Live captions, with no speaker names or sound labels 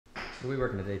What are we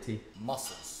working today, T?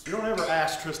 Muscles. You don't ever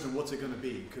ask Tristan what's it gonna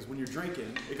be, because when you're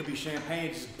drinking, it could be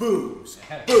champagne, just booze,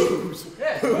 booze,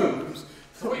 booze,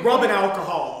 rubbing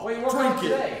alcohol. What are you working on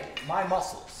today? My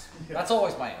muscles. Yeah. That's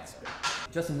always my answer.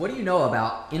 Justin, what do you know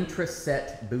about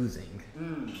intraset boozing?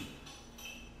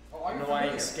 Oh, I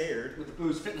ain't scared. With the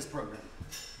booze fitness program.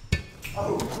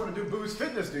 Oh, you want to do booze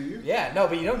fitness, do you? Yeah, no,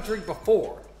 but you don't drink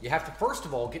before. You have to, first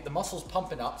of all, get the muscles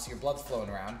pumping up so your blood's flowing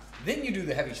around. Then you do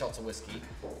the heavy shots of whiskey,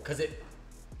 because it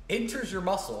enters your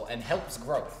muscle and helps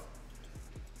growth.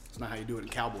 That's not how you do it in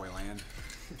cowboy land.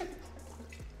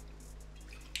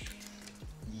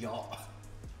 Yeah.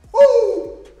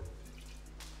 Woo!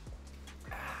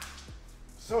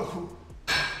 So,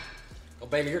 Well,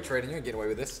 Bailey, you're trading. You can get away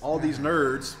with this. all these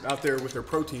nerds out there with their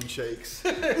protein shakes.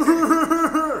 Wish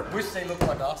they looked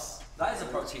like us. That is a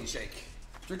protein shake.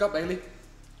 Drink up, Bailey.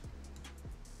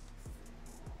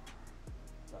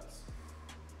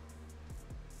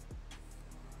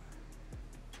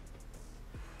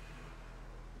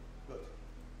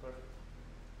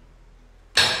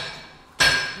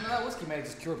 You know, that whiskey may have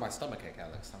just cured my stomachache,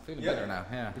 Alex. I'm feeling better now.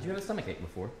 Yeah. Did you have a stomachache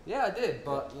before? Yeah, I did,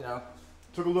 but you know,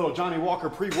 Took a little Johnny Walker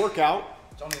pre-workout.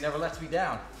 Johnny never lets me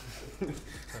down.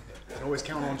 Always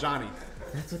count on Johnny.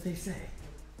 That's what they say.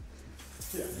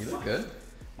 Yeah. You look good.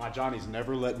 My Johnny's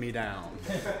never let me down.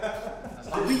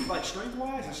 That's weak, like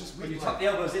strength-wise. It's just when you tuck the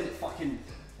elbows in, it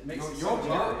makes it so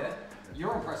hard, yeah.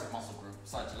 Your impressive muscle group,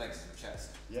 besides your legs and your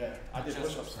chest. Yeah, I did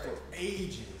push-ups for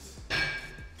ages.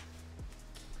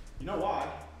 You know why?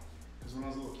 Because when I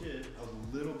was a little kid, I was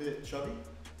a little bit chubby.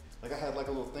 Like I had like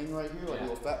a little thing right here, like a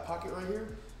little fat pocket right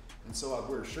here. And so I'd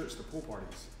wear shirts to pool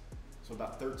parties. So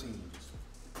about 13, just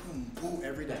boom, boom,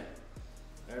 every day.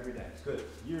 Every day. It's good.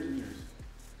 Years and years.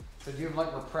 So do you have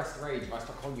like repressed rage? If I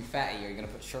start calling you fatty, are you gonna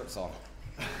put shirts on?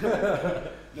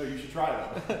 No, you should try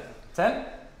it though. 10?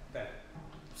 10.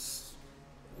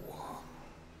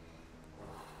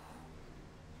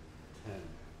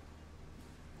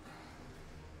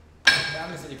 I'm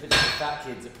just saying you put fat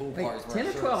kids at pool Wait, parties 10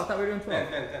 or 12? I thought we were doing 12.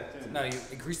 10. No, you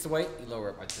increase the weight, you lower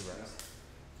it by 2 reps.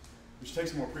 We should take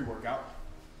some more pre-workout.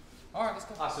 Alright, let's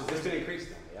go. Ah, so this been increased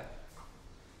then,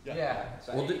 yeah? Yeah.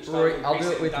 So We'll do, each time Rory, we I'll increase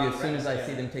do it with you down as soon as I reps,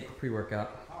 see them take the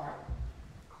pre-workout. Alright.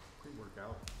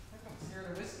 Pre-workout.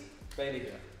 Whiskey? Bailey,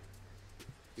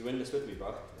 you in this with me,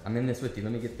 bro? I'm in this with you.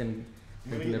 Let me get them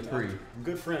drinking their pre. I'm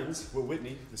good friends with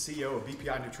Whitney, the CEO of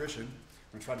BPI Nutrition.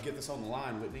 I'm gonna try to get this on the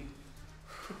line, Whitney.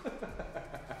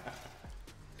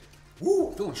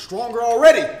 Woo, feeling stronger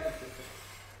already.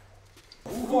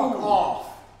 Fuck off.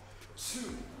 2,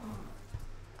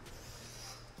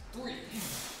 3,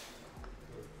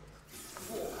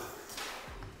 4,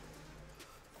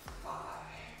 5,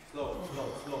 Slow.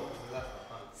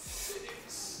 Left.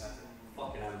 6.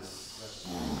 Fucking animal.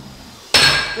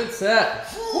 Good set.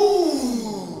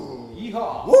 Woo!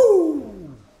 Yeehaw!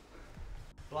 Woo!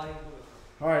 Flying.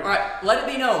 All right. Alright, let it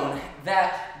be known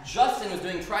that Justin was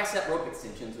doing tricep rope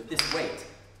extensions with this weight.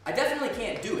 I definitely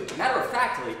can't do it. Matter of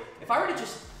factly, if I were to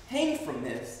just hang from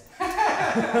this,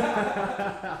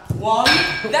 one,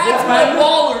 that's my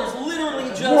wallers literally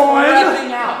just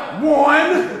ripping out.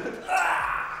 One.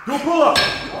 Do a pull-up.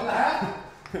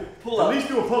 Pull up. At least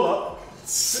do a pull-up.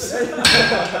 Listen,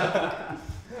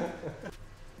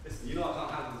 you know I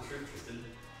can't handle the truth, Tristan.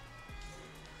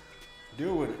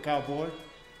 Deal with it, cowboy.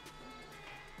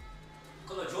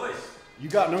 Got no choice. You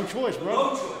got no choice, bro. No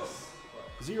choice.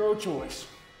 Zero choice.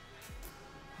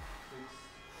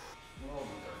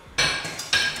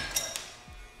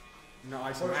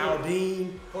 Nice, some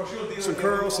Aldine, some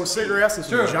curls, some cigarettes, and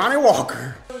some Johnny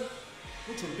Walker.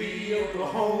 To be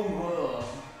Oklahoma,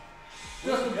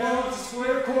 just a bunch of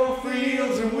square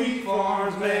cornfields and wheat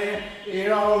farms, man.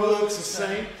 It all looks the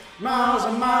same. Miles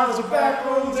and miles of back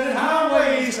roads and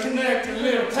highways connecting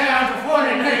little towns with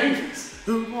funny names.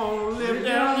 Who wanna live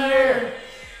down there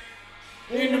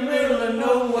in the middle of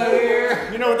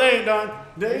nowhere? You know what they ain't done?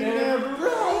 They never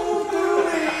rode through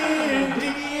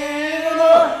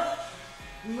Indiana.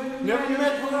 Never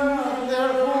met one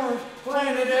that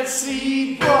planted that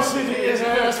seed. Busted his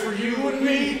ass for you and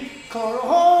me. Caught a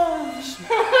horse.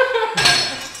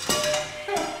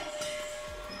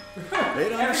 They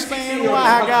don't understand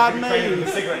why God made.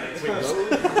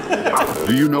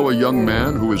 Do you know a young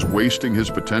man who is wasting his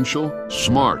potential?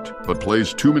 Smart, but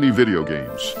plays too many video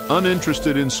games.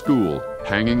 Uninterested in school.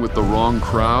 Hanging with the wrong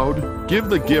crowd? Give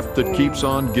the gift that keeps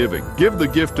on giving. Give the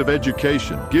gift of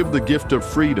education. Give the gift of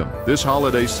freedom. This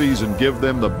holiday season, give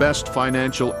them the best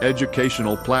financial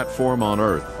educational platform on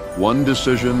earth. One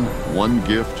decision, one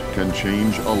gift can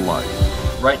change a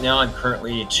life. Right now, I'm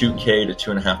currently 2K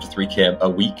to 2.5 to 3K a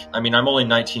week. I mean, I'm only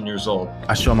 19 years old.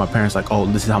 I show my parents like, oh,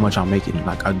 this is how much I'm making.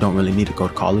 Like, I don't really need to go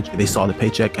to college. They saw the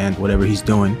paycheck and whatever he's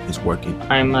doing is working.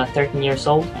 I'm 13 years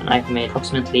old and I've made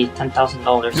approximately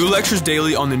 $10,000. New lectures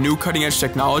daily on the new cutting-edge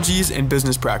technologies and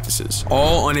business practices,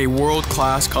 all on a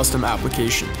world-class custom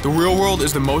application. The Real World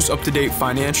is the most up-to-date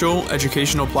financial,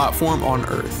 educational platform on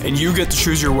earth, and you get to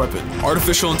choose your weapon.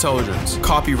 Artificial intelligence,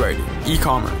 copywriting,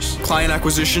 e-commerce, client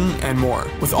acquisition, and more,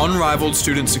 with unrivaled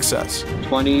student success.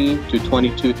 20 to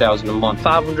 22,000 a month.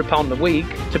 £500 a week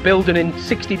to building in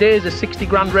 60 days a 60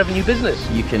 grand revenue business.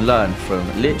 You can learn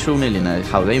from literal millionaires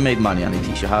how they made money and they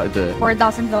teach you how to do it.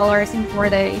 $4,000 in 4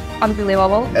 days,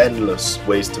 unbelievable. Endless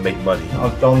ways to make money.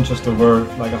 I've done just over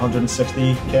like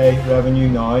 160k revenue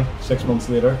now, 6 months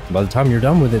later. By the time you're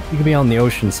done with it, you could be on the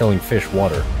ocean selling fish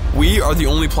water. We are the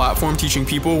only platform teaching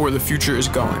people where the future is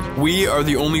going. We are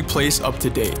the only place up to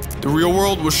date. The Real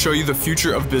World will show you the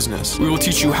future of business. We will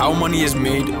teach you how money is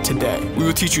made today. We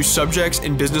will teach you subjects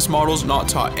and business models not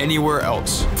taught anywhere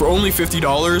else. For only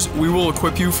 $50, we will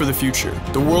equip you for the future.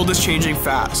 The world is changing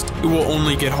fast. It will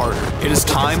only get harder. It is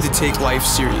time to take life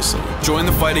seriously. Join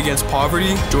the fight against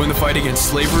poverty. Join the fight against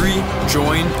slavery.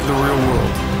 Join the Real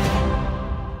World.